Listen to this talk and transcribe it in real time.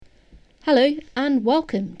Hello, and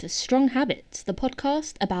welcome to Strong Habits, the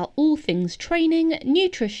podcast about all things training,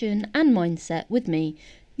 nutrition, and mindset with me,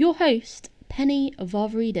 your host, Penny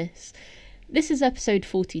Vavridis. This is episode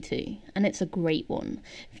 42, and it's a great one,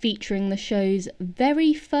 featuring the show's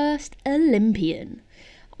very first Olympian.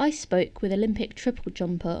 I spoke with Olympic triple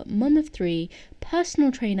jumper, mum of three,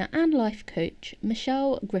 personal trainer and life coach,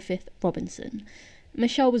 Michelle Griffith Robinson.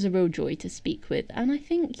 Michelle was a real joy to speak with, and I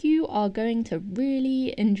think you are going to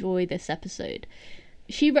really enjoy this episode.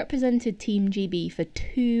 She represented Team GB for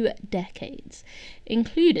 2 decades,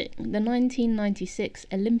 including the 1996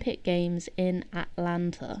 Olympic Games in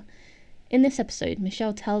Atlanta. In this episode,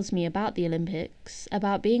 Michelle tells me about the Olympics,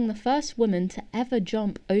 about being the first woman to ever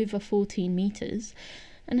jump over 14 metres,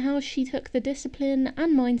 and how she took the discipline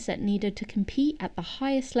and mindset needed to compete at the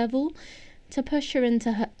highest level to push her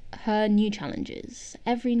into her new challenges.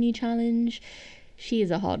 Every new challenge, she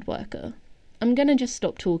is a hard worker. I'm gonna just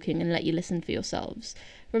stop talking and let you listen for yourselves.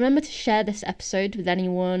 Remember to share this episode with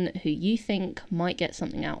anyone who you think might get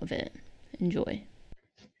something out of it. Enjoy.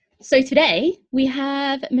 So today we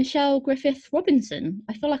have Michelle Griffith Robinson.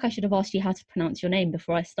 I feel like I should have asked you how to pronounce your name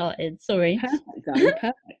before I started. Sorry. Perfect, darling,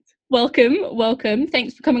 perfect. Welcome.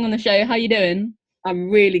 Thanks for coming on the show. How you doing?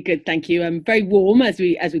 I'm really good, thank you. I'm very warm, as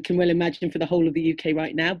we can well imagine, for the whole of the UK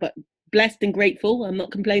right now, but blessed and grateful. I'm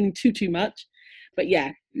not complaining too much, but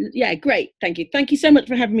yeah, great. Thank you. Thank you so much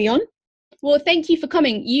for having me on. Well, thank you for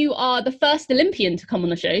coming. You are the first Olympian to come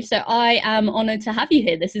on the show, so I am honoured to have you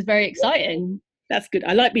here. This is very exciting. That's good.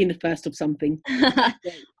 I like being the first of something.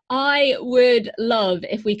 I would love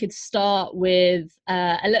if we could start with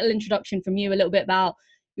a little introduction from you, a little bit about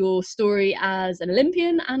your story as an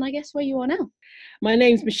Olympian and I guess where you are now. My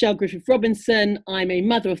name's Michelle Griffith Robinson. I'm a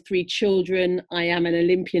mother of 3 children. I am an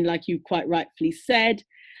Olympian, like you quite rightfully said.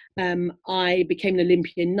 I became an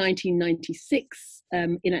Olympian in 1996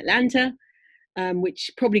 in Atlanta, which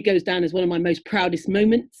probably goes down as one of my most proudest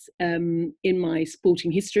moments in my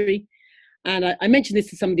sporting history. And I mentioned this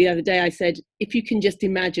to somebody the other day. I said, if you can just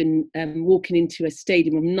imagine walking into a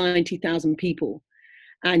stadium of 90,000 people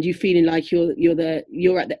and you feeling like you're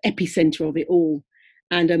at the epicenter of it all.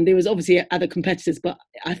 And there was obviously other competitors, but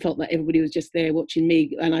I felt that everybody was just there watching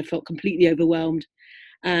me, and I felt completely overwhelmed.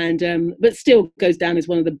 And but still goes down as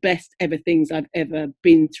one of the best ever things I've ever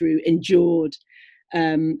been through, endured,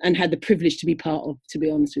 and had the privilege to be part of. To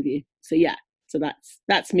be honest with you, so yeah, so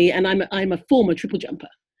that's me, and I'm a former triple jumper.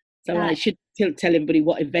 So I should tell everybody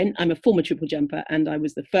what event. I'm a former triple jumper, and I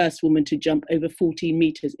was the first woman to jump over 14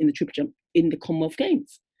 meters in the triple jump in the Commonwealth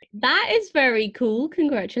Games. That is very cool.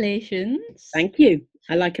 Congratulations. Thank you.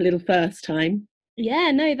 I like a little first time.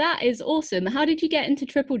 Yeah, no, that is awesome. How did you get into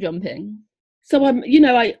triple jumping? So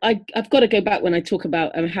I've got to go back when I talk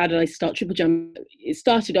about how did I start triple jump. It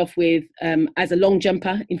started off with as a long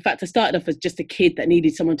jumper. In fact, I started off as just a kid that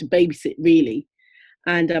needed someone to babysit, really.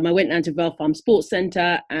 And I went down to Vale Farm Sports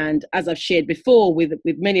Centre, and as I've shared before with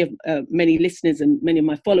many listeners and many of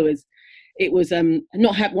my followers, it was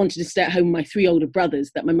not wanted to stay at home with my 3 older brothers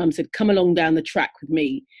that my mum said, come along down the track with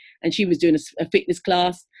me. And she was doing a fitness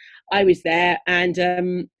class. I was there,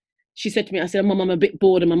 and she said to me, I said, Mum, I'm a bit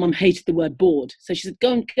bored, and my mum hated the word bored. So she said,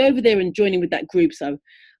 go over there and join in with that group. So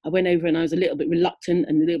I went over, and I was a little bit reluctant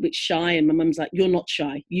and a little bit shy, and my mum's like, you're not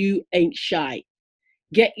shy. You ain't shy.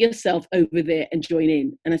 Get yourself over there and join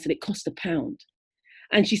in. And I said, it cost £1.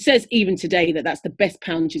 And she says even today that that's the best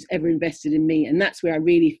pound she's ever invested in me. And that's where I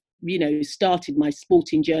really, started my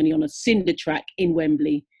sporting journey on a cinder track in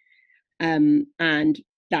Wembley. And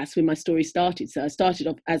that's when my story started. So I started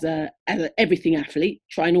off as a everything athlete,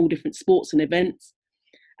 trying all different sports and events,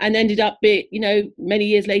 and ended up, many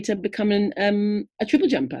years later, becoming a triple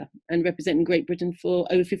jumper and representing Great Britain for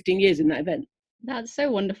over 15 years in that event. That's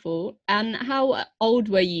so wonderful. And how old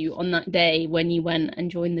were you on that day when you went and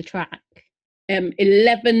joined the track?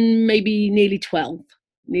 11, maybe nearly 12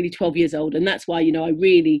 years old. And that's why, I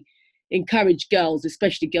really encourage girls,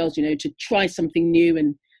 especially girls, to try something new,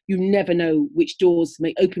 and you never know which doors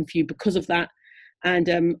may open for you because of that.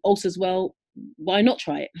 And also as well, why not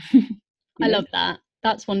try it? I love that.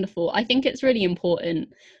 That's wonderful. I think it's really important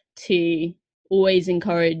to always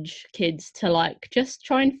encourage kids to just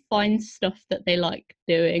try and find stuff that they like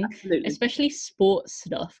doing. Absolutely. Especially sports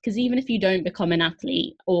stuff, because even if you don't become an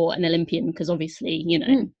athlete or an Olympian, because obviously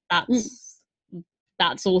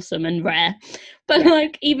that's awesome and rare, but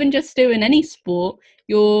even just doing any sport,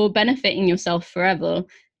 you're benefiting yourself forever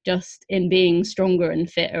just in being stronger and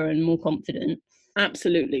fitter and more confident.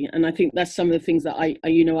 Absolutely. And I think that's some of the things that I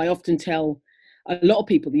often tell a lot of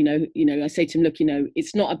people, I say to them, look,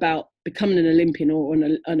 it's not about becoming an Olympian or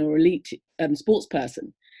an elite sports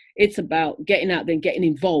person. It's about getting out there and getting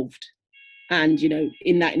involved. And,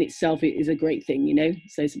 in that in itself, it is a great thing,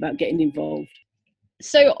 so it's about getting involved.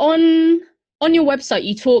 So on your website,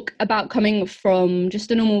 you talk about coming from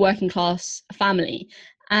just a normal working class family.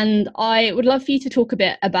 And I would love for you to talk a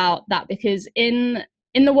bit about that, because in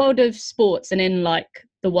the world of sports and in like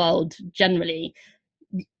the world generally,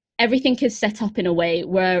 everything is set up in a way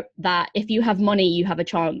where that if you have money, you have a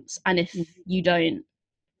chance. And if you don't,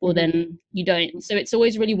 well, then you don't. So it's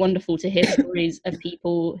always really wonderful to hear stories of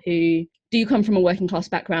people who do come from a working class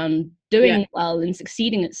background doing well and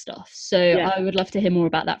succeeding at stuff. So I would love to hear more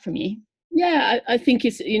about that from you. Yeah, I think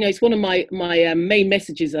it's, it's one of my main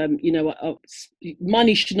messages.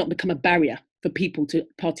 Money should not become a barrier for people to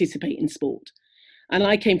participate in sport. And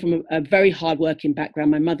I came from a very hard-working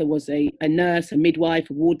background. My mother was a nurse, a midwife,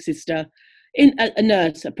 a ward sister, a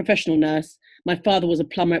nurse, a professional nurse. My father was a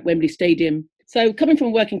plumber at Wembley Stadium. So coming from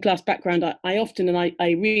a working class background, I often, and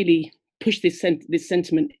I really push this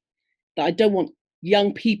sentiment that I don't want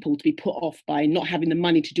young people to be put off by not having the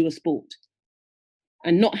money to do a sport.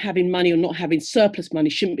 And not having money or not having surplus money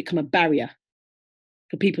shouldn't become a barrier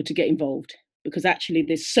for people to get involved, because actually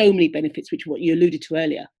there's so many benefits, which what you alluded to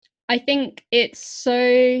earlier. I think it's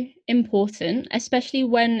so important, especially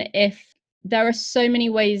if there are so many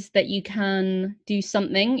ways that you can do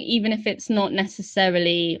something, even if it's not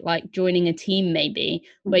necessarily like joining a team, maybe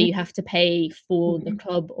where you have to pay for the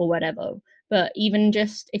club or whatever. But even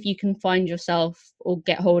just if you can find yourself or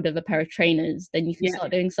get hold of a pair of trainers, then you can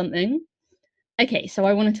start doing something. Okay, so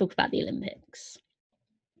I want to talk about the Olympics.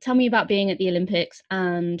 Tell me about being at the Olympics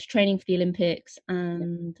and training for the Olympics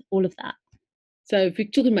and all of that. So if we're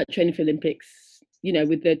talking about training for Olympics,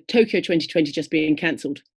 with the Tokyo 2020 just being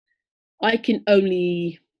cancelled, I can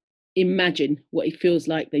only imagine what it feels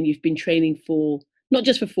like then you've been training for, not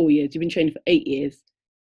just for 4 years, you've been training for 8 years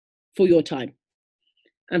for your time.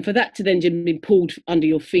 And for that to then just be pulled under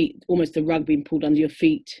your feet, almost the rug being pulled under your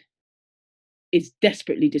feet, is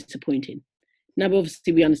desperately disappointing. Now,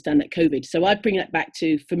 obviously, we understand that COVID. So I bring that back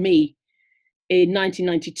to, for me, in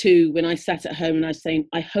 1992, when I sat at home and I was saying,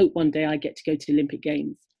 I hope one day I get to go to the Olympic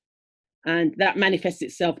Games. And that manifests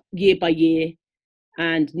itself year by year.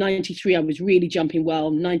 And 93, I was really jumping well.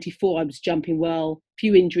 94, I was jumping well.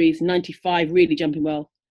 Few injuries. 95, really jumping well.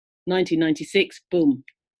 1996, boom,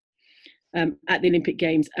 at the Olympic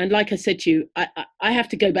Games. And like I said to you, I have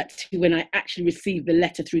to go back to when I actually received the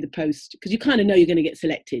letter through the post, because you kind of know you're going to get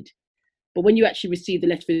selected. But when you actually receive the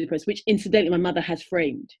letter through the post, which incidentally my mother has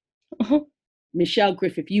framed, Michelle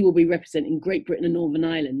Griffith, you will be representing Great Britain and Northern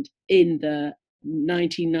Ireland in the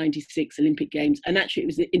 1996 Olympic Games. And actually it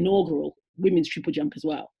was the inaugural women's triple jump as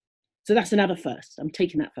well. So that's another first. I'm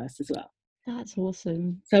taking that first as well. That's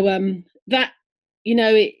awesome. So that,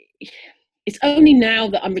 it's only now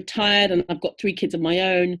that I'm retired and I've got 3 kids of my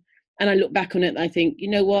own, and I look back on it and I think, you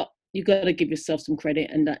know what, you've got to give yourself some credit.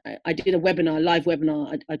 And I did a live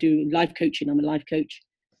webinar. I do live coaching. I'm a life coach.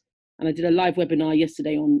 And I did a live webinar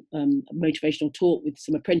yesterday on a motivational talk with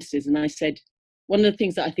some apprentices. And I said, one of the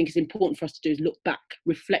things that I think is important for us to do is look back,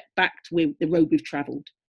 reflect back to the road we've traveled.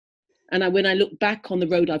 And when I look back on the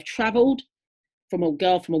road I've traveled, from a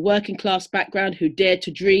girl from a working class background who dared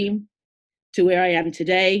to dream to where I am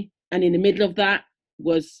today. And in the middle of that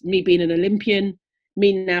was me being an Olympian,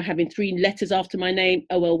 me now having 3 letters after my name,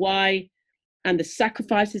 OLY, and the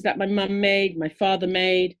sacrifices that my mum made, my father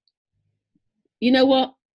made. You know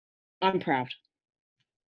what? I'm proud.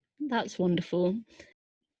 That's wonderful.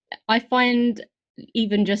 I find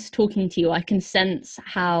even just talking to you, I can sense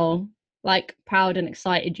how like proud and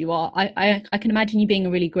excited you are. I can imagine you being a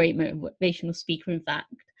really great motivational speaker, in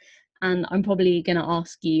fact. And I'm probably going to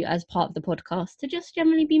ask you as part of the podcast to just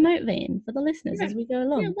generally be motivating for the listeners as we go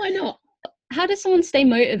along. Yeah, why not? How does someone stay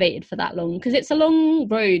motivated for that long? Because it's a long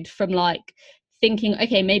road from like thinking,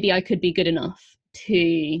 okay, maybe I could be good enough,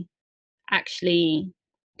 to actually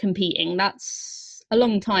competing. That's a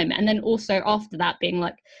long time. And then also after that being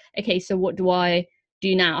like, okay, so what do I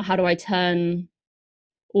do now? How do I turn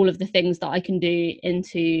all of the things that I can do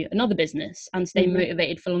into another business and stay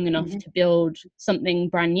motivated for long enough to build something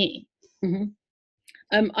brand new?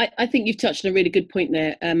 I think you've touched on a really good point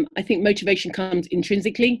there. I think motivation comes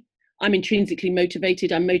intrinsically. I'm intrinsically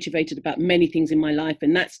motivated. I'm motivated about many things in my life.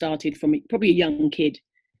 And that started from probably a young kid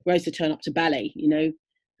where I used to turn up to ballet,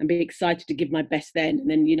 and be excited to give my best then. And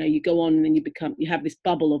then, you go on and then you have this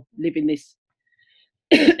bubble of living this,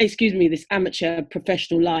 this amateur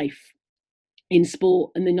professional life in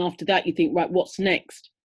sport. And then after that, you think, right, what's next?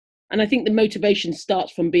 And I think the motivation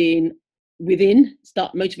starts from being within.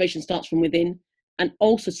 Motivation starts from within, and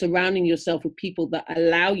also surrounding yourself with people that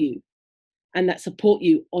allow you and that support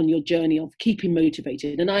you on your journey of keeping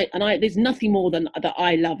motivated. And I there's nothing more than that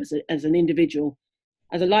I love as an individual,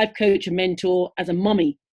 as a life coach, a mentor, as a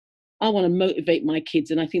mummy. I want to motivate my kids.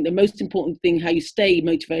 And I think the most important thing, how you stay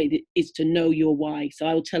motivated, is to know your why. So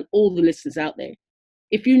I will tell all the listeners out there,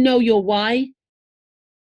 if you know your why,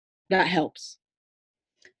 that helps.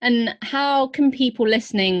 And how can people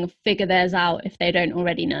listening figure theirs out if they don't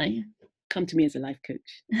already know? Come to me as a life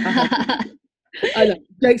coach. I know,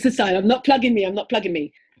 jokes aside, I'm not plugging me.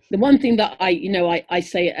 The one thing that I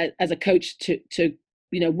say as a coach to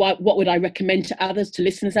what would I recommend to others, to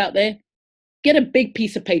listeners out there? Get a big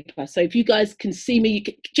piece of paper. So if you guys can see me, you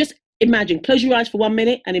can just imagine, close your eyes for 1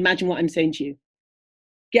 minute and imagine what I'm saying to you.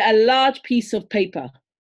 Get a large piece of paper,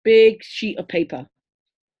 big sheet of paper,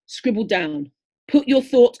 scribble down, put your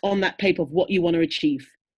thoughts on that paper of what you want to achieve.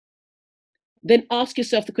 Then ask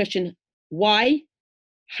yourself the question, why,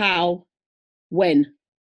 how, when?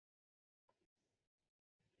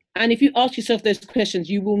 And if you ask yourself those questions,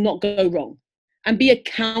 you will not go wrong, and be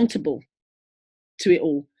accountable to it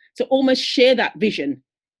all. So almost share that vision,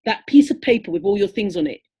 that piece of paper with all your things on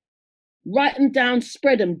it. Write them down,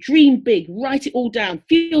 spread them, dream big, write it all down.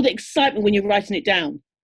 Feel the excitement when you're writing it down.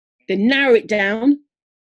 Then narrow it down,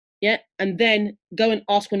 and then go and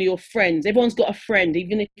ask one of your friends. Everyone's got a friend,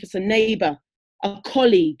 even if it's a neighbor, a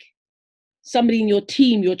colleague, somebody in your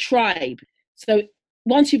team, your tribe. So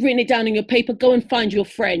once you've written it down on your paper, go and find your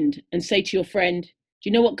friend and say to your friend, do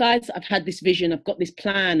you know what, guys? I've had this vision, I've got this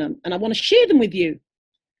plan, and I want to share them with you.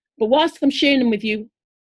 But whilst I'm sharing them with you,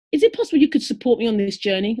 is it possible you could support me on this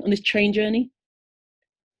journey, on this train journey?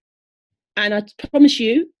 And I promise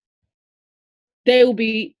you, they will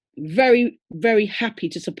be very, very happy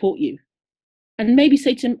to support you. And maybe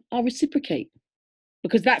say to them, I'll reciprocate.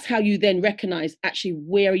 Because that's how you then recognize actually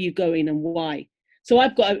where are you going and why. So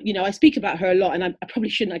I've got, I speak about her a lot, and I probably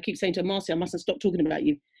shouldn't. I keep saying to her, Marcia, I mustn't stop talking about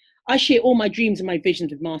you. I share all my dreams and my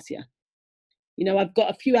visions with Marcia. I've got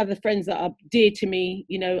a few other friends that are dear to me.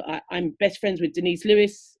 I'm best friends with Denise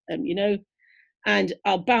Lewis, and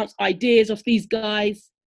I'll bounce ideas off these guys,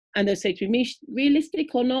 and they'll say to me,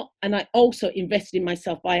 realistic or not? And I also invested in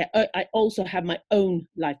myself. I also have my own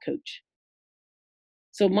life coach.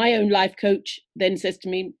 So my own life coach then says to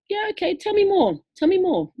me, yeah, okay, tell me more.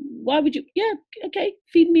 Why would you? Yeah, okay,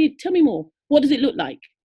 feed me, tell me more. What does it look like?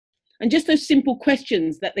 And just those simple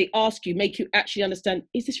questions that they ask you make you actually understand,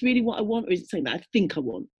 is this really what I want, or is it something that I think I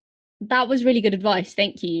want? That was really good advice.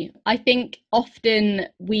 Thank you. I think often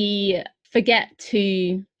we forget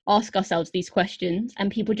to ask ourselves these questions,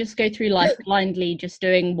 and people just go through life blindly, just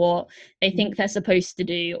doing what they think they're supposed to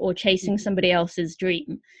do, or chasing somebody else's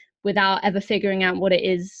dream without ever figuring out what it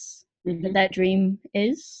is that their dream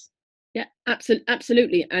is. Yeah,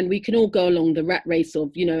 absolutely. And we can all go along the rat race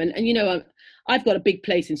of, I've got a big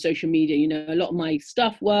place in social media. A lot of my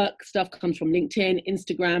stuff comes from LinkedIn,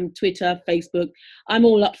 Instagram, Twitter, Facebook. I'm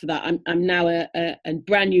all up for that. I'm now a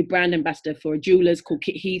brand new brand ambassador for a jewelers called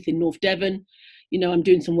Kit Heath in North Devon. I'm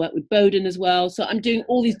doing some work with Bowden as well. So I'm doing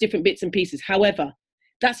all these different bits and pieces. However,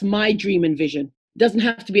 that's my dream and vision. It doesn't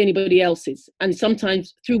have to be anybody else's. And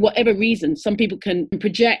sometimes, through whatever reason, some people can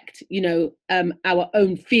project, our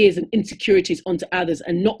own fears and insecurities onto others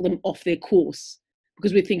and knock them off their course,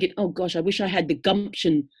 because we're thinking, oh gosh, I wish I had the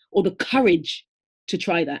gumption or the courage to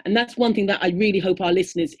try that. And that's one thing that I really hope our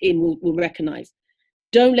listeners will recognize.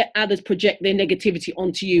 Don't let others project their negativity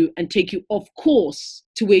onto you and take you off course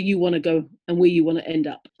to where you want to go and where you want to end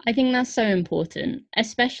up. I think that's so important,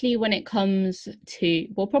 especially when it comes to,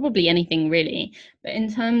 well, probably anything really, but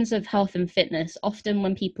in terms of health and fitness, often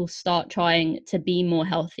when people start trying to be more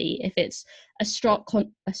healthy, if it's a stark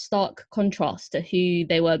contrast to who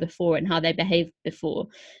they were before and how they behaved before,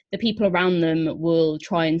 the people around them will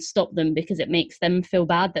try and stop them because it makes them feel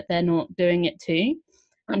bad that they're not doing it too.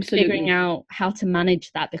 And Absolutely. figuring out how to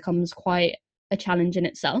manage that becomes quite a challenge in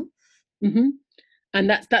itself. Mm-hmm. And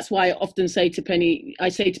that's why I often say to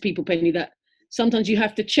people, Penny, that sometimes you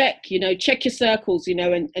have to check your circles,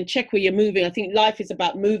 and check where you're moving. I think life is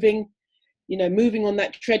about moving on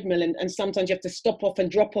that treadmill, and sometimes you have to stop off and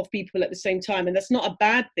drop off people at the same time. And that's not a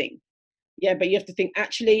bad thing. Yeah, but you have to think,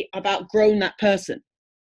 actually, I've outgrown that person.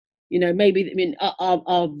 Maybe,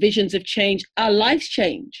 our visions have changed, our lives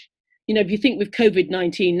change. If you think with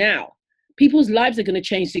COVID-19 now, people's lives are going to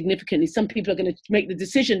change significantly. Some people are going to make the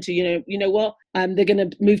decision to, they're going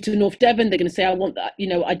to move to North Devon. They're going to say, I want that,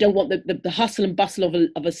 I don't want the hustle and bustle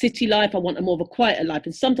of a city life. I want a more of a quieter life.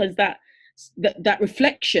 And sometimes that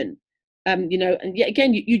reflection, and yet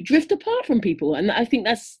again, you drift apart from people. And I think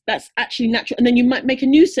that's actually natural. And then you might make a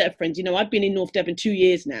new set of friends. I've been in North Devon 2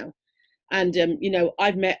 years now. And,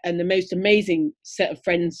 I've met the most amazing set of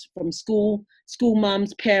friends from school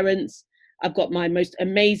mums, parents. I've got my most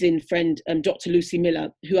amazing friend, Dr. Lucy Miller,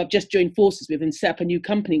 who I've just joined forces with and set up a new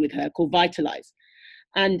company with her called Vitalize.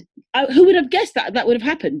 And who would have guessed that would have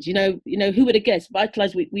happened? Who would have guessed?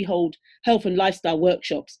 Vitalize, we hold health and lifestyle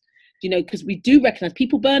workshops, because we do recognize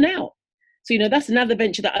people burn out. So, that's another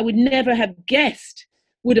venture that I would never have guessed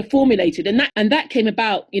would have formulated. And that came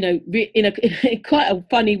about, in quite a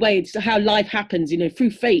funny way. It's how life happens,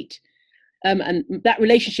 through fate. And that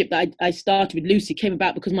relationship that I started with Lucy came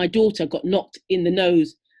about because my daughter got knocked in the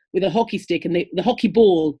nose with a hockey stick and the hockey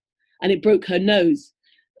ball, and it broke her nose.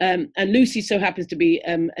 And Lucy so happens to be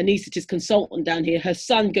an anaesthetist consultant down here. Her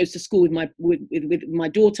son goes to school with my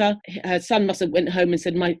daughter. Her son must have went home and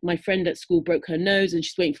said, my friend at school broke her nose and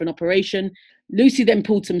she's waiting for an operation. Lucy then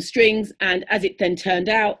pulled some strings, and as it then turned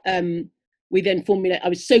out, we then formulated. I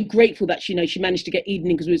was so grateful that she managed to get Eden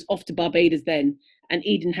in, because we was off to Barbados then, and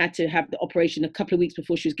Eden had to have the operation a couple of weeks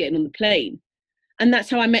before she was getting on the plane. And that's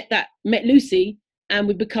how I met Lucy, and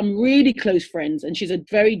we've become really close friends. And she's a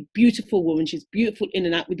very beautiful woman. She's beautiful in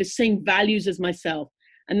and out, with the same values as myself.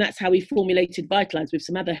 And that's how we formulated Vitalize with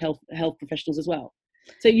some other health professionals as well.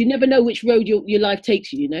 So you never know which road your life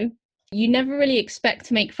takes you, You never really expect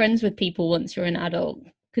to make friends with people once you're an adult.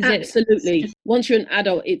 Absolutely. Once you're an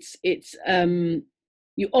adult, it's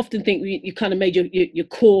you often think you kind of made your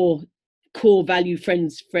core value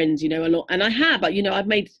friends, a lot. And I have, I've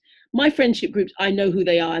made my friendship groups. I know who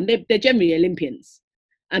they are, and they're generally Olympians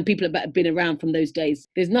and people that have been around from those days.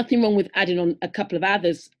 There's nothing wrong with adding on a couple of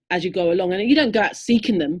others as you go along, and you don't go out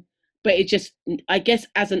seeking them, but it just, I guess,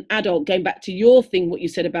 as an adult, going back to your thing, what you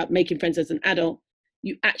said about making friends as an adult,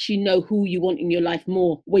 you actually know who you want in your life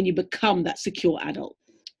more when you become that secure adult.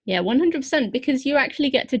 Yeah, 100%, because you actually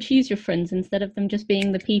get to choose your friends instead of them just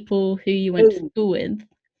being the people who you went to school with.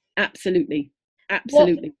 Absolutely.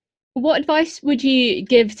 What advice would you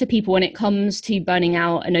give to people when it comes to burning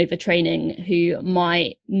out and overtraining who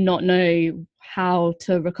might not know how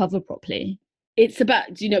to recover properly? It's about,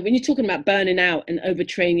 when you're talking about burning out and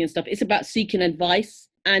overtraining and stuff, it's about seeking advice.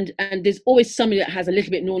 And there's always somebody that has a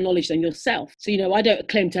little bit more knowledge than yourself. So, I don't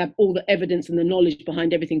claim to have all the evidence and the knowledge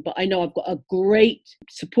behind everything, but I know I've got a great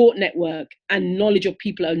support network and knowledge of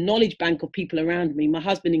people, a knowledge bank of people around me, my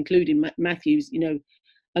husband included, Matthews,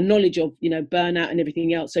 a knowledge of, burnout and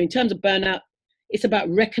everything else. So in terms of burnout, it's about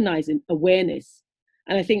recognizing awareness.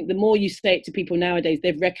 And I think the more you say it to people nowadays,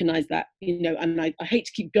 they've recognized that, and I hate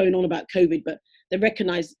to keep going on about COVID, but they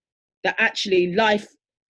recognize that actually life,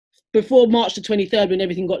 before March the 23rd, when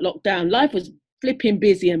everything got locked down, life was flipping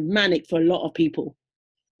busy and manic for a lot of people.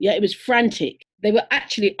 Yeah, it was frantic. They were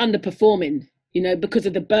actually underperforming, because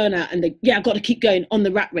of the burnout and I've got to keep going on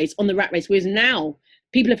the rat race. Whereas now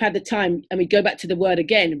people have had the time, and we go back to the word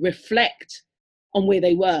again, reflect on where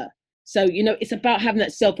they were. So, it's about having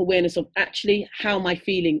that self-awareness of actually, how am I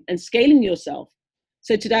feeling, and scaling yourself.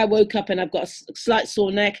 So today I woke up and I've got a slight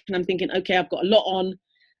sore neck, and I'm thinking, okay, I've got a lot on.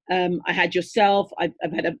 I had yourself. I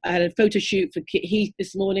had a photo shoot for Kit Heath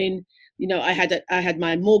this morning. I had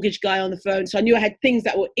my mortgage guy on the phone, so I knew I had things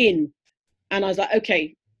that were in, and I was like,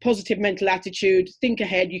 okay, positive mental attitude. Think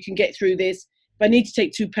ahead. You can get through this. If I need to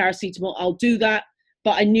take 2 paracetamol, I'll do that.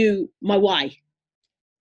 But I knew my why.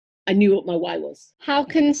 I knew what my why was. How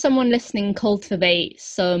can someone listening cultivate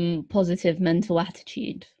some positive mental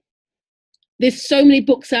attitude? There's so many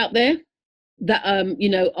books out there that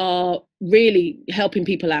are really helping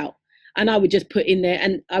people out, and I would just put in there,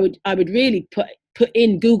 and I would really put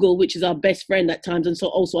in Google, which is our best friend at times, and so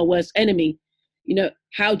also our worst enemy.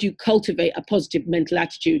 How do you cultivate a positive mental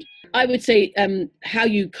attitude? I would say how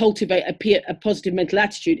you cultivate a positive mental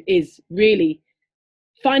attitude is really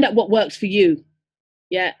find out what works for you.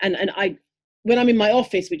 Yeah, and I, when I'm in my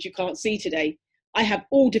office, which you can't see today, I have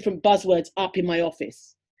all different buzzwords up in my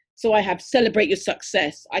office. So I have celebrate your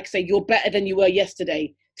success. I can say you're better than you were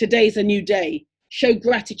yesterday. Today's a new day. Show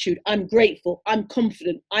gratitude. I'm grateful. I'm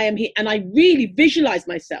confident. I am here. And I really visualize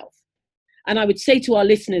myself. And I would say to our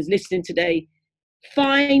listeners listening today,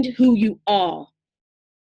 find who you are.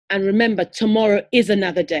 And remember, tomorrow is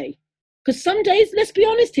another day. Because some days, let's be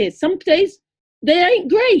honest here, some days they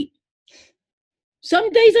ain't great.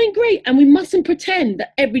 Some days ain't great. And we mustn't pretend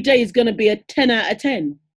that every day is going to be a 10 out of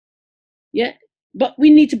 10. Yeah. But we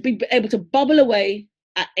need to be able to bubble away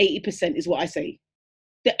at 80% is what I say.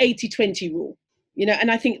 The 80-20 rule,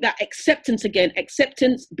 and I think that acceptance,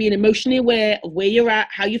 being emotionally aware of where you're at,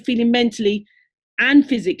 how you're feeling mentally and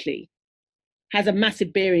physically. has a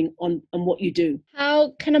massive bearing on what you do.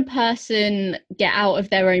 How can a person get out of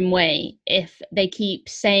their own way if they keep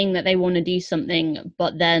saying that they want to do something,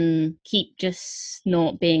 but then keep just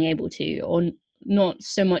not being able to, or not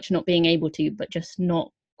so much not being able to, but just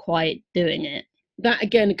not quite doing it? That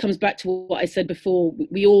again, it comes back to what I said before.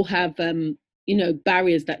 We all have,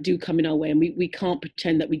 barriers that do come in our way, and we can't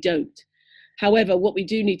pretend that we don't. However, what we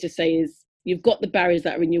do need to say is, you've got the barriers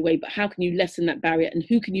that are in your way, but how can you lessen that barrier, and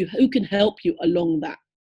who can help you along that?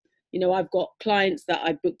 I've got clients that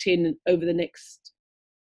I've booked in over the next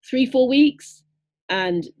 3-4 weeks,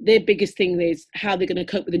 and their biggest thing is how they're going to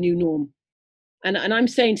cope with the new norm. And I'm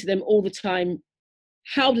saying to them all the time,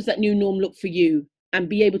 how does that new norm look for you? And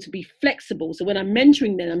be able to be flexible. So when I'm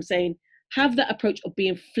mentoring them, I'm saying, have that approach of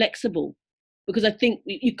being flexible, because I think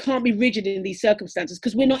you can't be rigid in these circumstances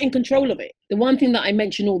because we're not in control of it. The one thing that I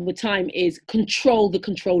mention all the time is control the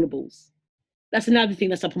controllables. That's another thing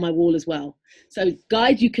that's up on my wall as well. So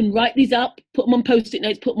guys, you can write these up, put them on Post-it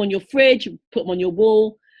notes, put them on your fridge, put them on your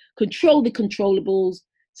wall. Control the controllables,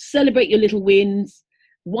 celebrate your little wins,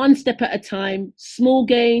 one step at a time, small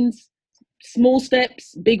gains, small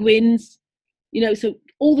steps, big wins. So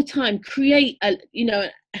all the time create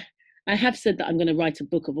I have said that I'm going to write a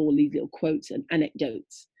book of all these little quotes and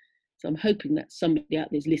anecdotes. So I'm hoping that somebody out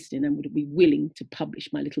there is listening and would be willing to publish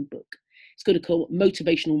my little book. It's going to call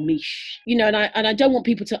Motivational Mish. And I don't want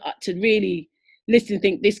people to really listen and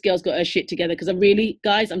think this girl's got her shit together, because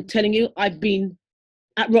guys, I'm telling you, I've been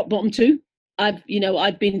at rock bottom too. I've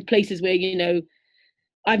been places where,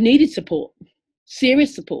 I've needed support,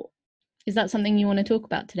 serious support. Is that something you want to talk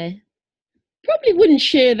about today? Probably wouldn't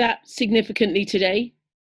share that significantly today.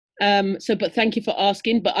 But thank you for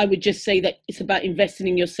asking. But I would just say that it's about investing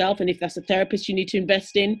in yourself. And if that's a therapist you need to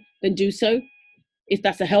invest in, then do so. If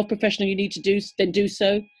that's a health professional you need to do, then do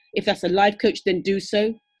so. If that's a life coach, then do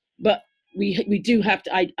so. But we do have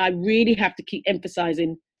to, I really have to keep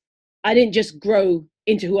emphasizing, I didn't just grow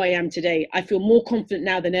into who I am today. I feel more confident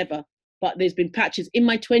now than ever. But there's been patches in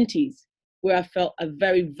my 20s where I felt a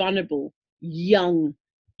very vulnerable, young,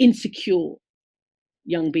 insecure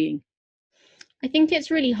young being. I think it's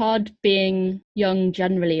really hard being young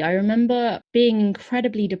generally. I remember being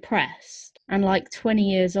incredibly depressed and like 20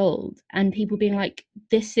 years old, and people being like,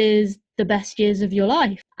 this is the best years of your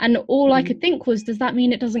life. And all I could think was, does that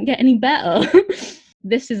mean it doesn't get any better?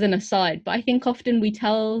 This is an aside, but I think often we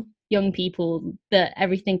tell young people that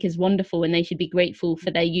everything is wonderful and they should be grateful for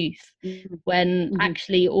their youth, when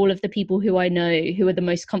actually all of the people who I know who are the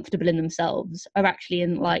most comfortable in themselves are actually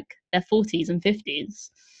in like their 40s and 50s.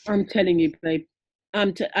 I'm telling you, babe,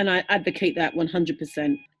 and I advocate that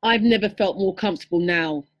 100%. I've never felt more comfortable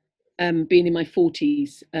now, being in my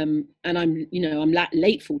 40s, and I'm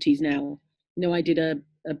late 40s now. I did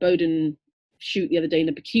a Bowden shoot the other day in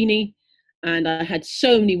a bikini, and I had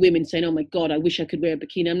so many women saying, "Oh my God, I wish I could wear a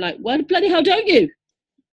bikini." I'm like, "Why the bloody hell don't you?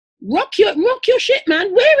 Rock your shit,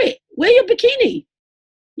 man. Wear it. Wear your bikini."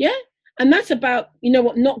 Yeah, and that's about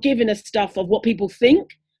not giving a stuff of what people think.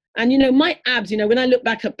 And my abs, when I look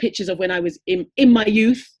back at pictures of when I was in my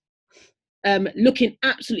youth, looking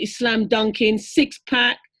absolutely slam dunking,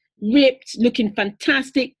 6-pack, ripped, looking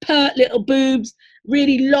fantastic, pert little boobs,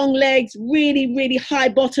 really long legs, really, really high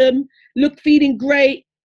bottom, feeling great.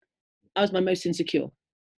 I was my most insecure.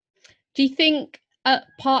 Do you think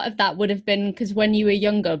part of that would have been because when you were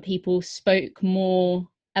younger, people spoke more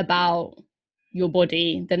about your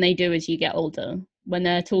body than they do as you get older, when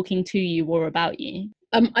they're talking to you or about you?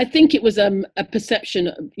 I think it was a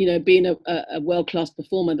perception, being a world-class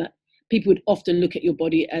performer, that people would often look at your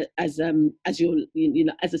body as your,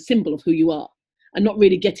 as a symbol of who you are, and not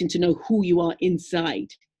really getting to know who you are inside.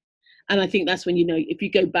 And I think that's when, if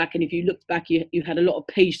you go back and if you looked back, you had a lot of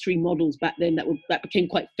page 3 models back then that became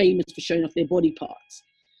quite famous for showing off their body parts,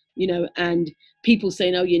 and people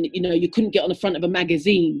saying, oh, you couldn't get on the front of a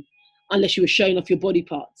magazine unless you were showing off your body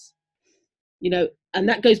parts, and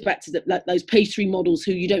that goes back to those page 3 models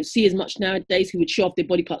who you don't see as much nowadays, who would show off their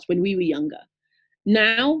body parts when we were younger.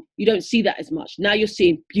 Now you don't see that as much. Now you're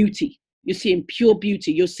seeing beauty. You're seeing pure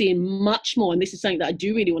beauty. You're seeing much more. And this is something that I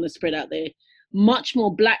do really want to spread out there. Much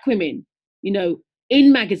more Black women,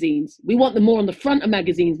 in magazines. We want them more on the front of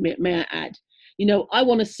magazines, may I add. I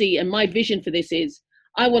want to see, and my vision for this is,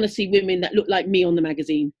 I want to see women that look like me on the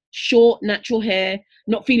magazine. Short, natural hair,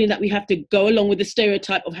 not feeling that we have to go along with the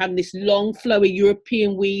stereotype of having this long, flowy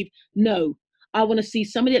European weave. No, I want to see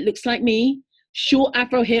somebody that looks like me, short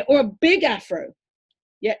afro hair or a big afro,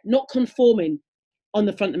 yet not conforming on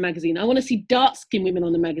the front of the magazine. I want to see dark-skinned women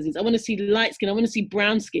on the magazines. I want to see light skin. I want to see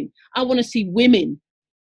brown skin. I want to see women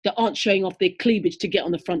that aren't showing off their cleavage to get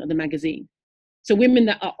on the front of the magazine. So women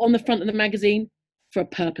that are on the front of the magazine for a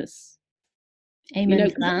purpose. Amen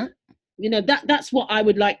to that. That's what I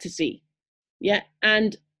would like to see. Yeah.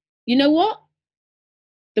 And you know what?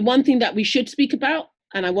 The one thing that we should speak about,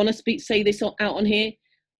 and I want to say this out on here,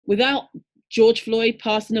 without George Floyd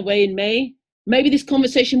passing away in May, maybe this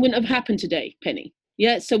conversation wouldn't have happened today, Penny.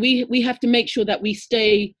 Yeah. So we have to make sure that we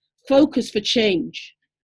stay focused for change.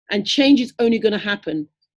 And change is only going to happen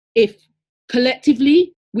if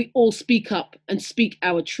collectively we all speak up and speak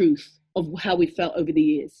our truth of how we felt over the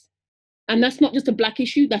years. And that's not just a black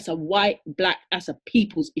issue, that's a white, black, that's a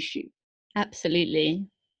people's issue. Absolutely.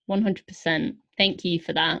 100%. Thank you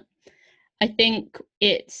for that. I think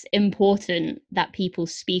it's important that people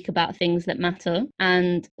speak about things that matter.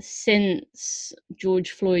 And since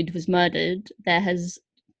George Floyd was murdered, there has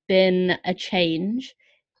been a change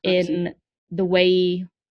in the way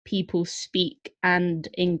people speak and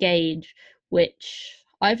engage, which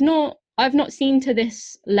I've not seen to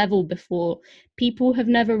this level before. People have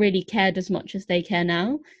never really cared as much as they care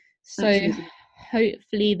now. So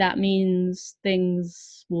hopefully that means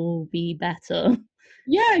things will be better.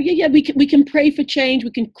 Yeah. We can pray for change.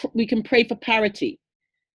 We can pray for parity.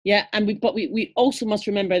 Yeah, and we also must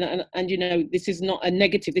remember, and this is not a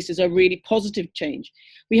negative. This is a really positive change.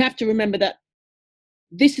 We have to remember that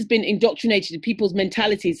this has been indoctrinated. People's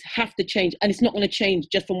mentalities have to change, and it's not going to change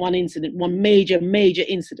just from one incident, one major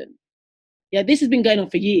incident. Yeah, this has been going on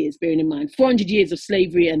for years. Bearing in mind, 400 years of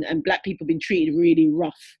slavery and black people been treated really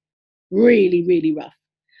rough, really rough,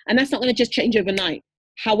 and that's not going to just change overnight.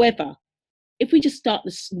 However, if we just start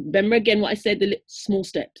remember again what I said, the small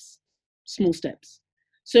steps,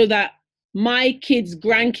 so that my kids,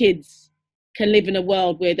 grandkids can live in a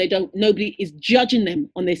world where nobody is judging them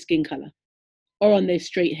on their skin color or on their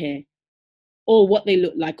straight hair or what they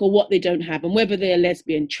look like or what they don't have and whether they're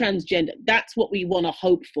lesbian, transgender. That's what we want to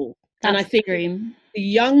hope for. That's and I think the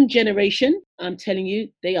young generation, I'm telling you,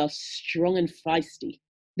 they are strong and feisty.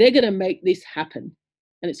 They're going to make this happen.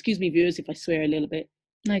 And excuse me, viewers, if I swear a little bit.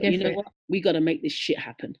 No, go for it. What? We got to make this shit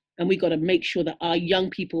happen. And we got to make sure that our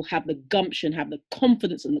young people have the gumption, have the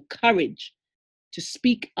confidence and the courage to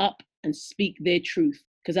speak up and speak their truth.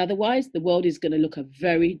 Because otherwise, the world is going to look a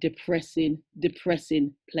very depressing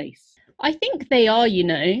place. I think they are,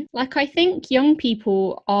 I think young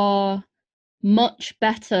people are much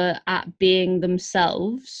better at being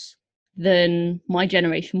themselves than my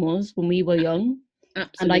generation was when we were young.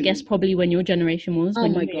 Absolutely. And I guess probably when your generation was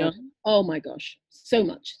when you were young. Oh my gosh. So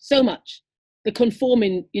much. The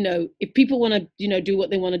conforming, if people want to, do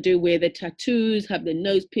what they want to do, wear their tattoos, have their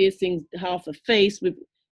nose piercings, half a face,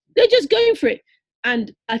 they're just going for it.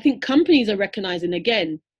 And I think companies are recognizing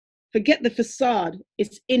again, forget the facade,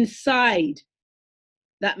 it's inside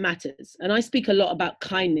that matters. And I speak a lot about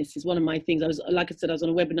kindness is one of my things. I was on a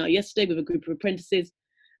webinar yesterday with a group of apprentices,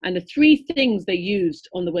 and the 3 things they used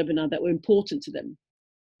on the webinar that were important to them: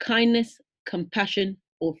 kindness, compassion,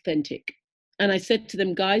 authentic. And I said to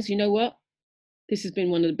them, guys, you know what? This has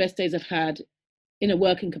been one of the best days I've had in a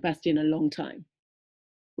working capacity in a long time,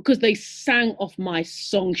 because they sang off my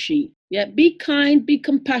song sheet. Yeah, be kind, be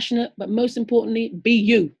compassionate, but most importantly, be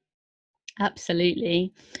you.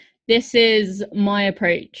 Absolutely. This is my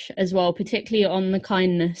approach as well, particularly on the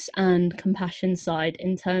kindness and compassion side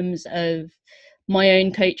in terms of my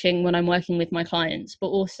own coaching when I'm working with my clients, but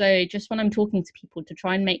also just when I'm talking to people to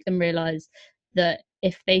try and make them realize that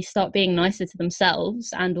if they start being nicer to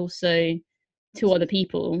themselves and also to other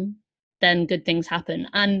people, then good things happen.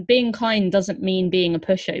 And being kind doesn't mean being a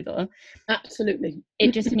pushover. Absolutely.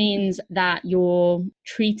 It just means that you're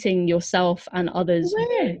treating yourself and others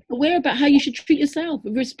aware about how you should treat yourself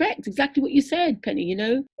with respect. Exactly what you said, Penny.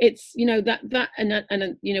 It's that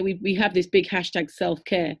and we have this big hashtag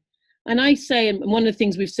self-care. And I say, and one of the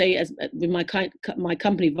things we say as with my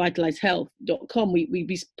company, vitalizehealth.com,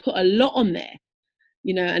 we put a lot on there,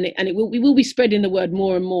 we will be spreading the word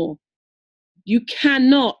more and more. You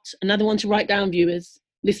cannot, another one to write down, viewers,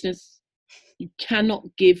 listeners, you cannot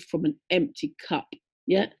give from an empty cup.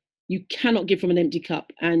 Yeah, you cannot give from an empty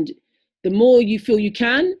cup. And the more you feel you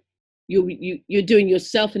can, you're doing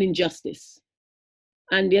yourself an injustice.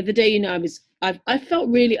 And the other day, I felt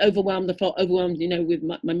really overwhelmed. I felt overwhelmed, with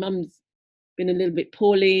my mum's been a little bit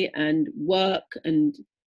poorly and work and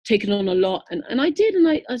taken on a lot. And I did. And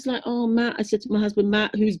I was like, oh, Matt, I said to my husband,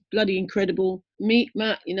 Matt, who's bloody incredible,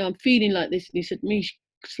 Matt, I'm feeling like this. And he said, Mish,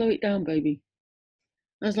 slow it down, baby.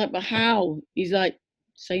 I was like, but how? He's like,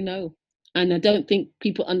 say no. And I don't think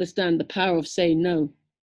people understand the power of saying no.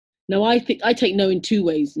 No, I think I take no in 2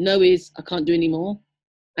 ways. No is I can't do any more.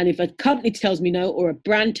 And if a company tells me no or a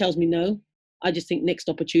brand tells me no, I just think next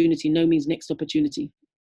opportunity. No means next opportunity.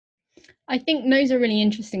 I think no's a really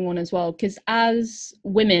interesting one as well, because as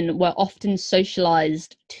women, we're often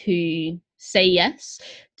socialized to say yes,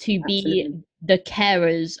 to be Absolutely. the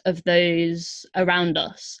carers of those around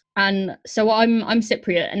us. And so I'm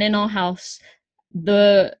Cypriot, and in our house,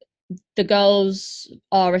 the the girls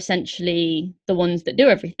are essentially the ones that do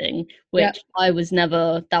everything, Yeah, which I was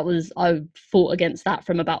never, I fought against that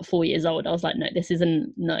from about 4 years old. I was like, no, this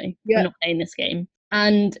isn't, no, we're yeah, not playing this game.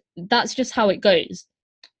 And that's just how it goes.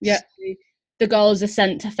 yeah, So the girls are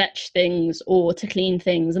sent to fetch things or to clean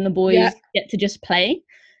things, and the yeah, boys get to just play.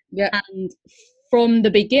 yeah, And from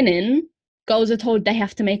the beginning, girls are told they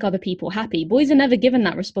have to make other people happy. Boys are never given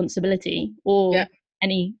that responsibility yeah. or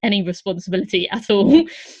any responsibility at all, Hmm.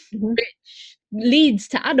 which leads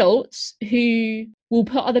to adults who will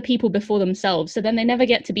put other people before themselves. So then they never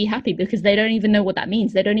get to be happy because they don't even know what that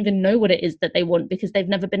means. They don't even know what it is that they want because they've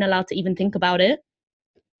never been allowed to even think about it.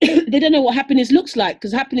 They don't know what happiness looks like,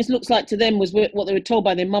 because happiness looks like to them was what they were told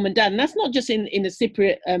by their mum and dad, and that's not just in the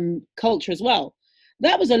Cypriot culture as well.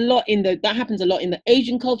 That was a lot that happens a lot in the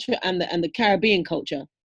Asian culture and the Caribbean culture.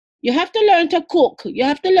 You have to learn to cook. You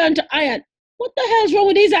have to learn to iron. What the hell's wrong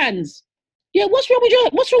with his hands? Yeah, what's wrong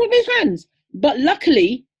with his hands? But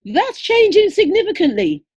luckily, that's changing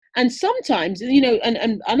significantly. And sometimes,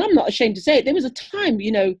 and I'm not ashamed to say it, there was a time,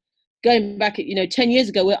 going back at 10 years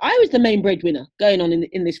ago, where I was the main breadwinner going on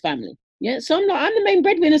in this family. Yeah, so I'm the main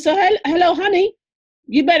breadwinner. So hello, honey,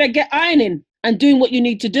 you better get ironing and doing what you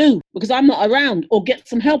need to do because I'm not around, or get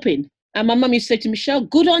some help in. And my mum used to say to Michelle,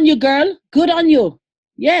 "Good on you, girl. Good on you.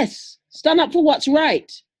 Yes, stand up for what's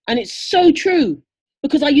right." And it's so true,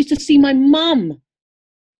 because I used to see my mum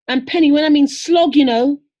and Penny, when I mean slog,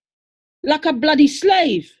 like a bloody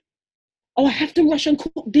slave. Oh, I have to rush and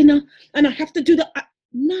cook dinner, and I have to do that.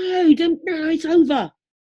 No, don't. No, it's over.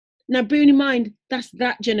 Now, bearing in mind, that's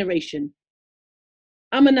that generation.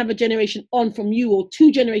 I'm another generation on from you, or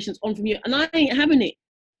two generations on from you, and I ain't having it.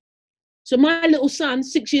 So my little son,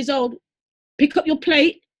 6 years old, pick up your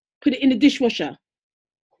plate, put it in the dishwasher,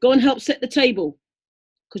 go and help set the table,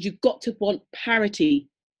 because you've got to want parity.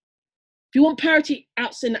 If you want parity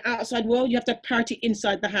in the outside world, you have to have parity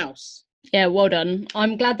inside the house. Yeah, well done.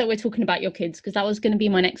 I'm glad that we're talking about your kids because that was going to be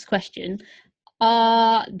my next question.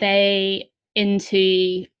 Are they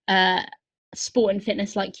into sport and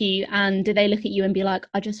fitness like you? And do they look at you and be like,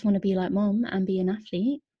 I just want to be like mom and be an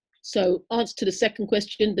athlete? So, answer to the second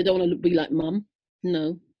question, they don't want to be like mum.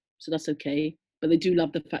 No, so that's okay. But they do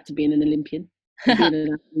love the fact of being an Olympian and being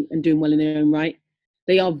an athlete and doing well in their own right.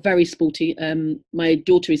 They are very sporty. My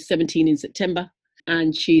daughter is 17 in September,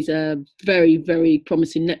 and she's a very, very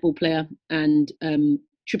promising netball player and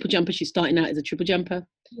triple jumper. She's starting out as a triple jumper,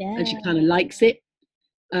 and she Yeah. kind of likes it.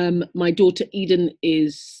 My daughter Eden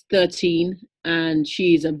is 13, and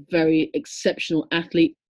she's a very exceptional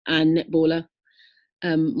athlete and netballer.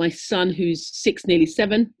 My son, who's 6, nearly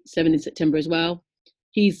 7 in September as well,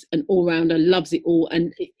 he's an all-rounder, loves it all.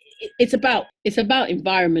 And it's about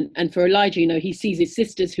environment. And for Elijah, he sees his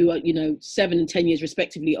sisters, who are 7 and 10 years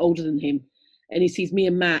respectively older than him, and he sees me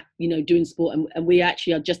and Matt doing sport, and we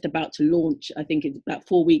actually are just about to launch. I think it's about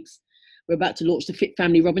 4 weeks. We're about to launch the Fit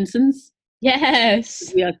Family Robinsons.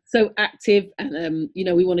 Yes. We are so active, and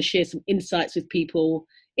we want to share some insights with people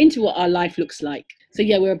into what our life looks like. So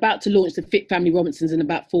yeah, we're about to launch the Fit Family Robinsons in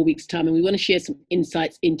about 4 weeks' time, and we want to share some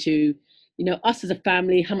insights into us as a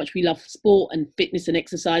family, how much we love sport and fitness and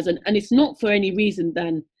exercise. And it's not for any reason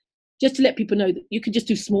than just to let people know that you can just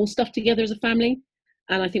do small stuff together as a family.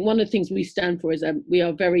 And I think one of the things we stand for is we are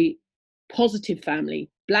a very positive family.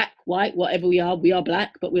 Black, white, whatever we are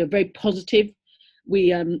black, but we are very positive.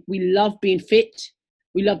 We love being fit.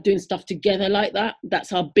 We love doing stuff together like that.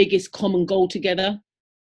 That's our biggest common goal together.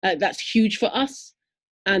 That's huge for us.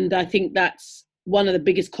 And I think that's one of the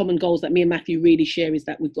biggest common goals that me and Matthew really share, is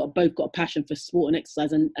that we've both got a passion for sport and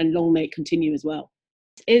exercise, and long may it continue as well.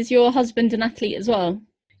 Is your husband an athlete as well?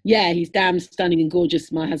 Yeah, he's damn stunning and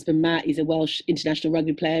gorgeous. My husband Matt, he's a Welsh international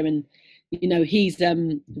rugby player, and he's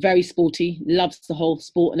very sporty, loves the whole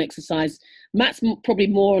sport and exercise. Matt's probably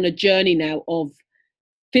more on a journey now of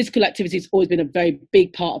physical activity. Has always been a very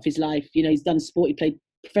big part of his life. He's done sport. He played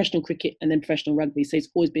professional cricket and then professional rugby. So he's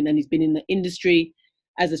been in the industry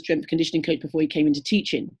as a strength conditioning coach before he came into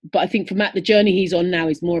teaching. But I think for Matt, the journey he's on now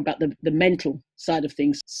is more about the mental side of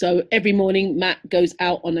things. So every morning, Matt goes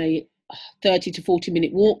out on a 30 to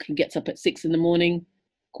 40-minute walk. He gets up at 6 in the morning,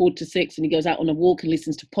 5:45, and he goes out on a walk and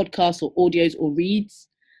listens to podcasts or audios or reads,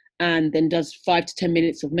 and then does 5 to 10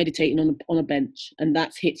 minutes of meditating on a bench, and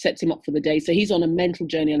sets him up for the day. So he's on a mental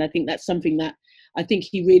journey, and I think that's something that I think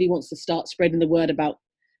he really wants to start spreading the word about,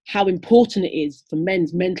 how important it is for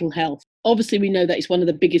men's mental health. obviously we know that it's one of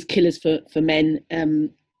the biggest killers for men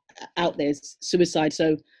out there, is suicide.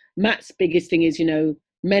 So Matt's biggest thing is,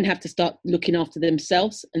 men have to start looking after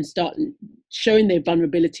themselves and start showing their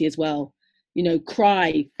vulnerability as well.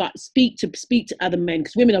 Cry, but speak to other men,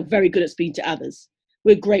 because women are very good at speaking to others.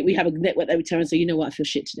 We're great. We have a network that we turn and say, you know what, I feel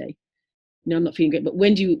shit today. I'm not feeling great. But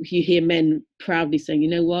when do you hear men proudly saying, you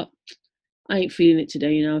know what, I ain't feeling it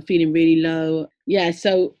today, I'm feeling really low. Yeah,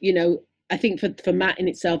 so, I think for Matt in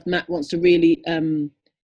itself, Matt wants to really,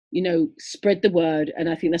 spread the word. And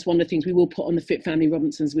I think that's one of the things we will put on the Fit Family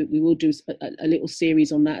Robinsons. We will do a little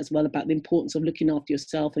series on that as well, about the importance of looking after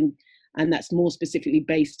yourself. And that's more specifically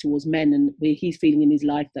based towards men, and where he's feeling in his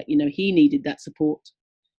life that, he needed that support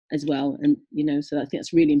as well. And, so I think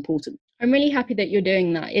that's really important. I'm really happy that you're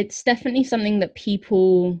doing that. It's definitely something that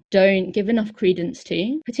people don't give enough credence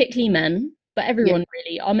to, particularly men, but everyone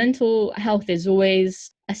really. Our mental health is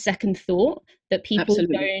always a second thought that people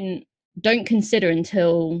don't consider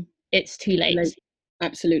until it's too late.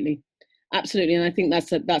 Absolutely. And I think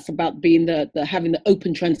that's about being the having the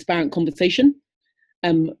open, transparent conversation,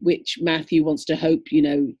 which Matthew wants to hope,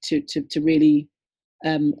 to really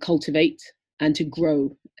cultivate and to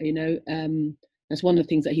grow. That's one of the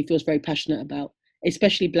things that he feels very passionate about,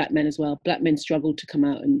 especially Black men as well. Black men struggle to come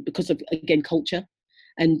out, and because of, again, culture,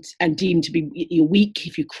 and deemed to be, you're weak.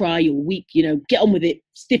 If you cry, you're weak, get on with it,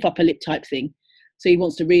 stiff upper lip type thing. So he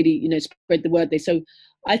wants to really, spread the word there. So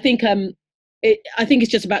I think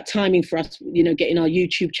it's just about timing for us, getting our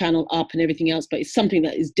YouTube channel up and everything else. But it's something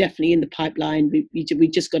that is definitely in the pipeline. We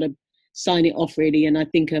just got to sign it off, really. And I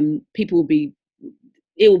think people will be,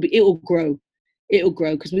 it will grow. It will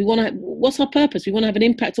grow, because we want to. What's our purpose? We want to have an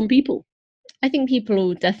impact on people. I think people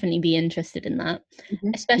will definitely be interested in that,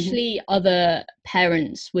 especially other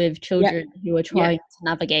parents with children who are trying to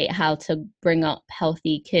navigate how to bring up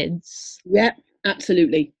healthy kids. Yeah,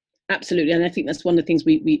 absolutely. And I think that's one of the things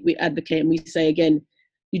we advocate, and we say, again,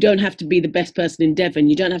 you don't have to be the best person in Devon,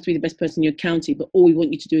 you don't have to be the best person in your county, but all we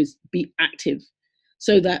want you to do is be active,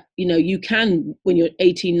 so that you can, when you're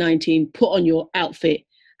 18, 19, put on your outfit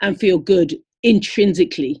and feel good,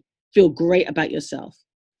 intrinsically feel great about yourself.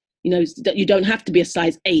 You don't have to be a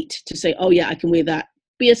size 8 to say, oh yeah, I can wear that.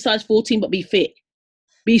 Be a size 14, but be fit,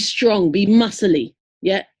 be strong, be muscly.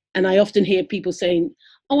 Yeah. And I often hear people saying,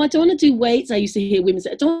 oh, I don't want to do weights. I used to hear women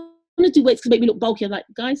say, I don't want to do weights because it make me look bulky. I'm like,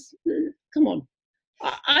 guys, come on.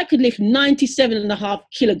 I could lift 97.5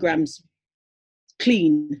 kilograms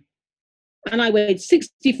clean, and I weighed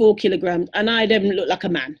 64 kilograms, and I didn't look like a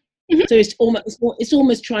man. So it's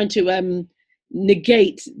almost trying to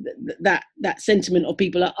negate that sentiment of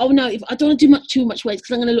people like, oh no, if I don't want to do too much weights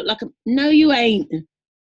because I'm going to look like a. No, you ain't.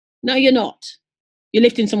 No, you're not. You're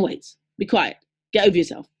lifting some weights. Be quiet. Get over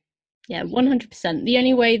yourself. Yeah, 100%. The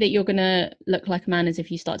only way that you're going to look like a man is if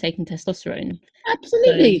you start taking testosterone.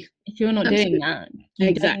 Absolutely. So if you're not doing that,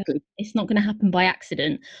 exactly, it's not going to happen by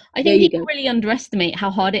accident. I think people really underestimate how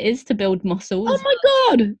hard it is to build muscles. Oh my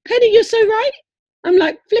God, Penny, you're so right. I'm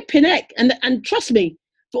like, flipping heck. And trust me,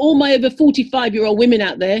 for all my over 45-year-old women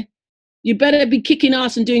out there, you better be kicking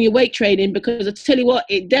ass and doing your weight training, because I tell you what,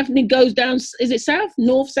 it definitely goes down. Is it south?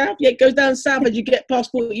 North, south? Yeah, it goes down south as you get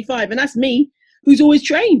past 45. And that's me, who's always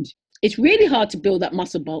trained. It's really hard to build that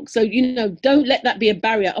muscle bulk. So, don't let that be a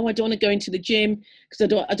barrier. Oh, I don't want to go into the gym because I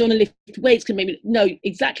don't want to lift weights. No,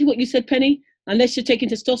 exactly what you said, Penny. Unless you're taking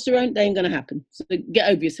testosterone, that ain't going to happen. So get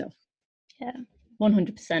over yourself. Yeah.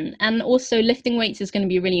 100%. And also lifting weights is going to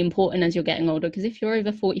be really important as you're getting older, because if you're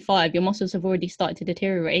over 45, your muscles have already started to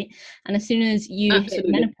deteriorate, and as soon as you hit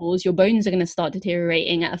menopause, your bones are going to start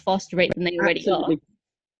deteriorating at a faster rate than they already are.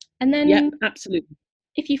 And then absolutely,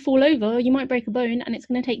 if you fall over, you might break a bone, and it's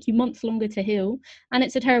going to take you months longer to heal, and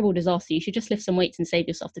it's a terrible disaster. You should just lift some weights and save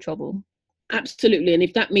yourself the trouble. Absolutely. And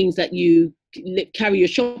if that means that you carry your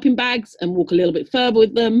shopping bags and walk a little bit further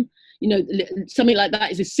with them, something like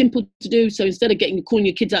that is simple to do. So instead of calling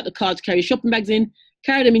your kids out the car to carry your shopping bags in,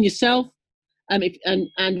 carry them in yourself. And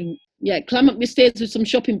climb up your stairs with some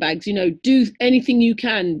shopping bags. Do anything you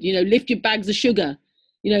can. Lift your bags of sugar.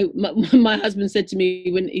 My husband said to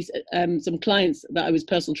me when he's some clients that I was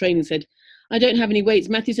personal training said, I don't have any weights.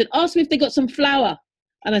 Matthew said, ask me if they got some flour.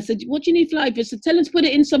 And I said, what do you need flour for? He said, tell them to put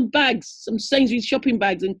it in some bags, some Sainsbury's shopping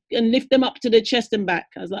bags, and lift them up to their chest and back.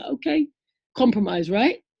 I was like, okay, compromise,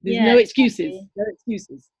 right? There's no excuses. Exactly. No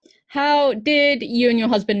excuses. How did you and your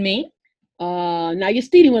husband meet? Now you're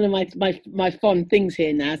stealing one of my fun things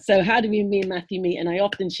here now. So how did me and Matthew meet? And I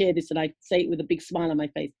often share this, and I say it with a big smile on my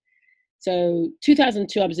face. So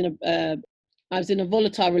 2002, I was in a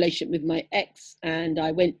volatile relationship with my ex, and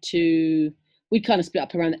we kind of split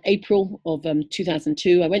up around April of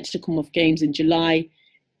 2002. I went to the Commonwealth Games in July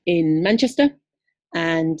in Manchester.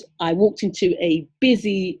 And I walked into a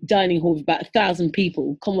busy dining hall with about 1,000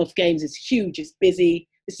 people. Commonwealth Games is huge, it's busy.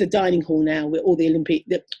 It's a dining hall now where all the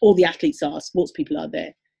athletes are, sports people are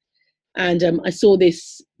there. And I saw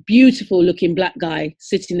this beautiful looking black guy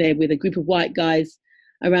sitting there with a group of white guys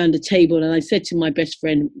around a table. And I said to my best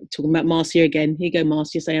friend, talking about Marcia again, here you go,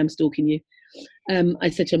 Marcia, yes, I am stalking you. I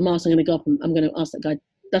said to her, Marcia, I'm going to go up and I'm going to ask that guy,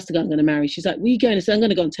 that's the guy I'm going to marry. She's like, where are you going? I said, I'm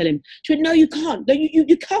going to go and tell him. She went, no, you can't. No,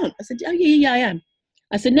 you can't. I said, oh, yeah, I am.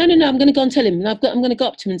 I said, no, I'm going to go and tell him. And I'm going to go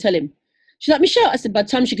up to him and tell him. She's like, Michelle. I said, by the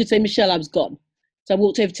time she could say Michelle, I was gone. So I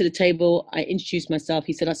walked over to the table. I introduced myself.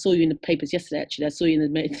 He said, I saw you in the papers yesterday, actually. I saw you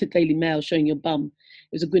in the Daily Mail showing your bum.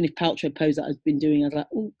 It was a Gwyneth Paltrow pose that I've been doing. I was like,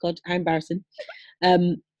 oh, God, how embarrassing.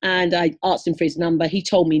 And I asked him for his number. He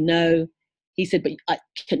told me no. He said, but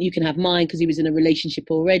you can have mine, because he was in a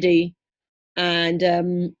relationship already.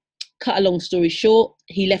 And cut a long story short,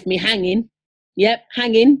 he left me hanging. Yep,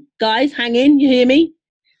 hanging. Guys, hanging. You hear me?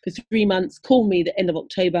 For 3 months. Called me the end of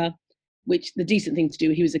October, which the decent thing to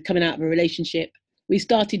do. He was coming out of a relationship. We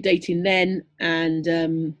started dating then. And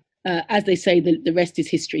as they say, the rest is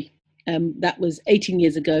history. That was 18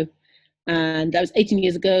 years ago. And that was 18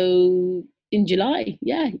 years ago in July.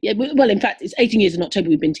 Yeah. Well, in fact, it's 18 years in October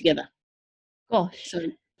we've been together. Gosh. So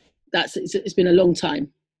it's been a long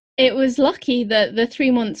time. It was lucky that the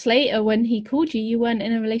 3 months later when he called you, you weren't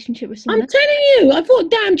in a relationship with someone else. I'm telling you, I thought,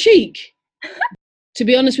 damn cheek. To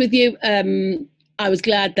be honest with you, I was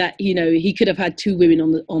glad that, he could have had 2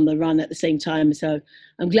 women on the run at the same time. So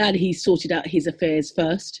I'm glad he sorted out his affairs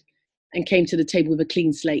first and came to the table with a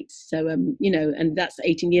clean slate. So, and that's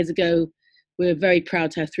 18 years ago. We're very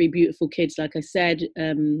proud to have 3 beautiful kids, like I said,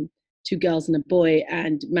 2 girls and a boy.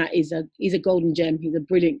 And Matt he's a golden gem. He's a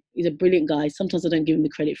brilliant guy. Sometimes I don't give him the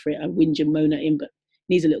credit for it. I whinge and moan at him, but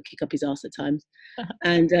he needs a little kick up his arse at times.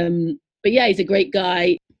 And but yeah, he's a great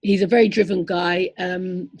guy. He's a very driven guy,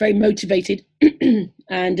 very motivated,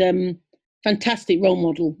 and fantastic role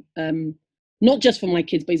model. Not just for my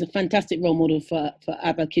kids, but he's a fantastic role model for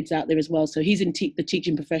other kids out there as well. So he's in the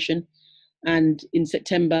teaching profession, and in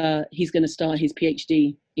September he's going to start his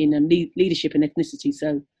PhD in leadership and ethnicity.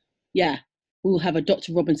 So yeah, we'll have a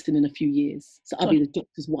Dr. Robinson in a few years. So I'll be the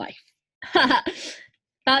doctor's wife.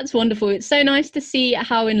 That's wonderful. It's so nice to see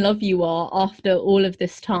how in love you are after all of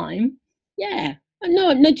this time. Yeah.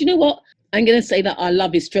 No, do you know what? I'm going to say that our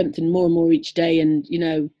love is strengthened more and more each day. And,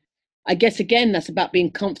 I guess, again, that's about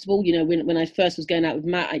being comfortable. When I first was going out with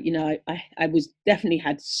Matt, I was definitely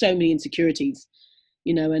had so many insecurities,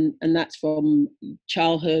 and that's from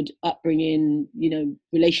childhood, upbringing,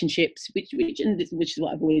 relationships, which is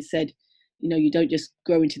what I've always said. You don't just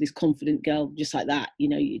grow into this confident girl just like that.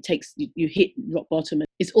 It takes, you hit rock bottom.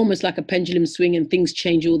 It's almost like a pendulum swing and things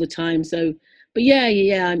change all the time. So, but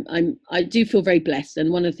yeah, I do feel very blessed. And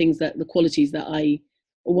one of the things the qualities that or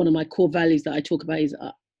one of my core values that I talk about is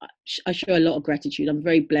I show a lot of gratitude. I'm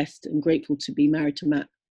very blessed and grateful to be married to Matt,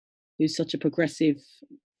 who's such a progressive,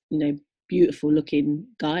 beautiful looking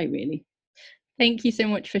guy, really. Thank you so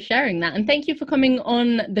much for sharing that. And thank you for coming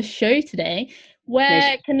on the show today.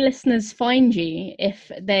 Where can listeners find you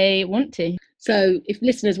if they want to? So if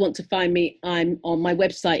listeners want to find me, I'm on my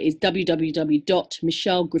website is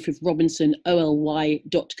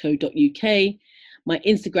www.michellegriffithrobinsonOLY.co.uk. My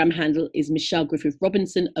Instagram handle is Michelle Griffith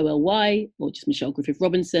Robinson OLY, or just Michelle Griffith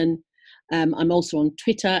Robinson. I'm also on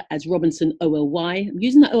Twitter as Robinson OLY. I'm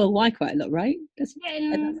using that OLY quite a lot, right? I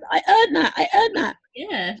earned that.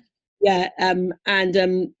 Yeah. Yeah.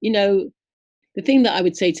 The thing that I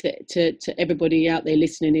would say to everybody out there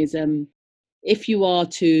listening is, if you are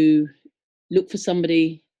to look for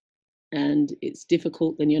somebody and it's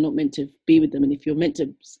difficult, then you're not meant to be with them. And if you're meant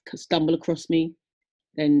to stumble across me,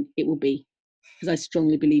 then it will be, because I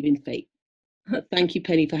strongly believe in fate. But thank you,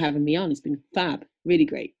 Penny, for having me on. It's been fab, really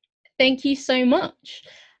great. Thank you so much.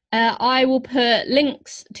 I will put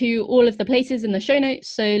links to all of the places in the show notes.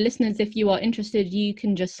 So listeners, if you are interested, you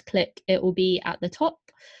can just click. It will be at the top.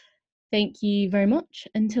 Thank you very much.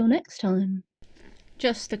 Until next time.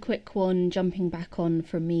 Just a quick one jumping back on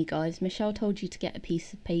from me, guys. Michelle told you to get a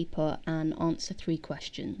piece of paper and answer 3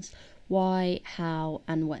 questions. Why, how,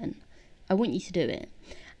 and when. I want you to do it.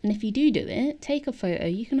 And if you do it, take a photo.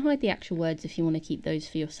 You can hide the actual words if you want to keep those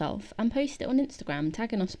for yourself, and post it on Instagram,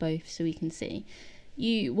 tagging us both so we can see.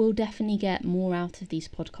 You will definitely get more out of these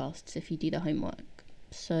podcasts if you do the homework.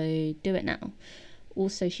 So do it now.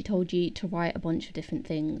 Also, she told you to write a bunch of different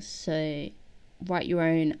things. So write your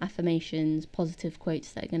own affirmations, positive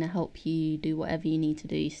quotes that are going to help you do whatever you need to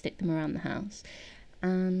do. Stick them around the house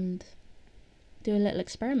and do a little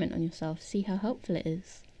experiment on yourself. See how helpful it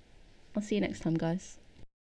is. I'll see you next time, guys.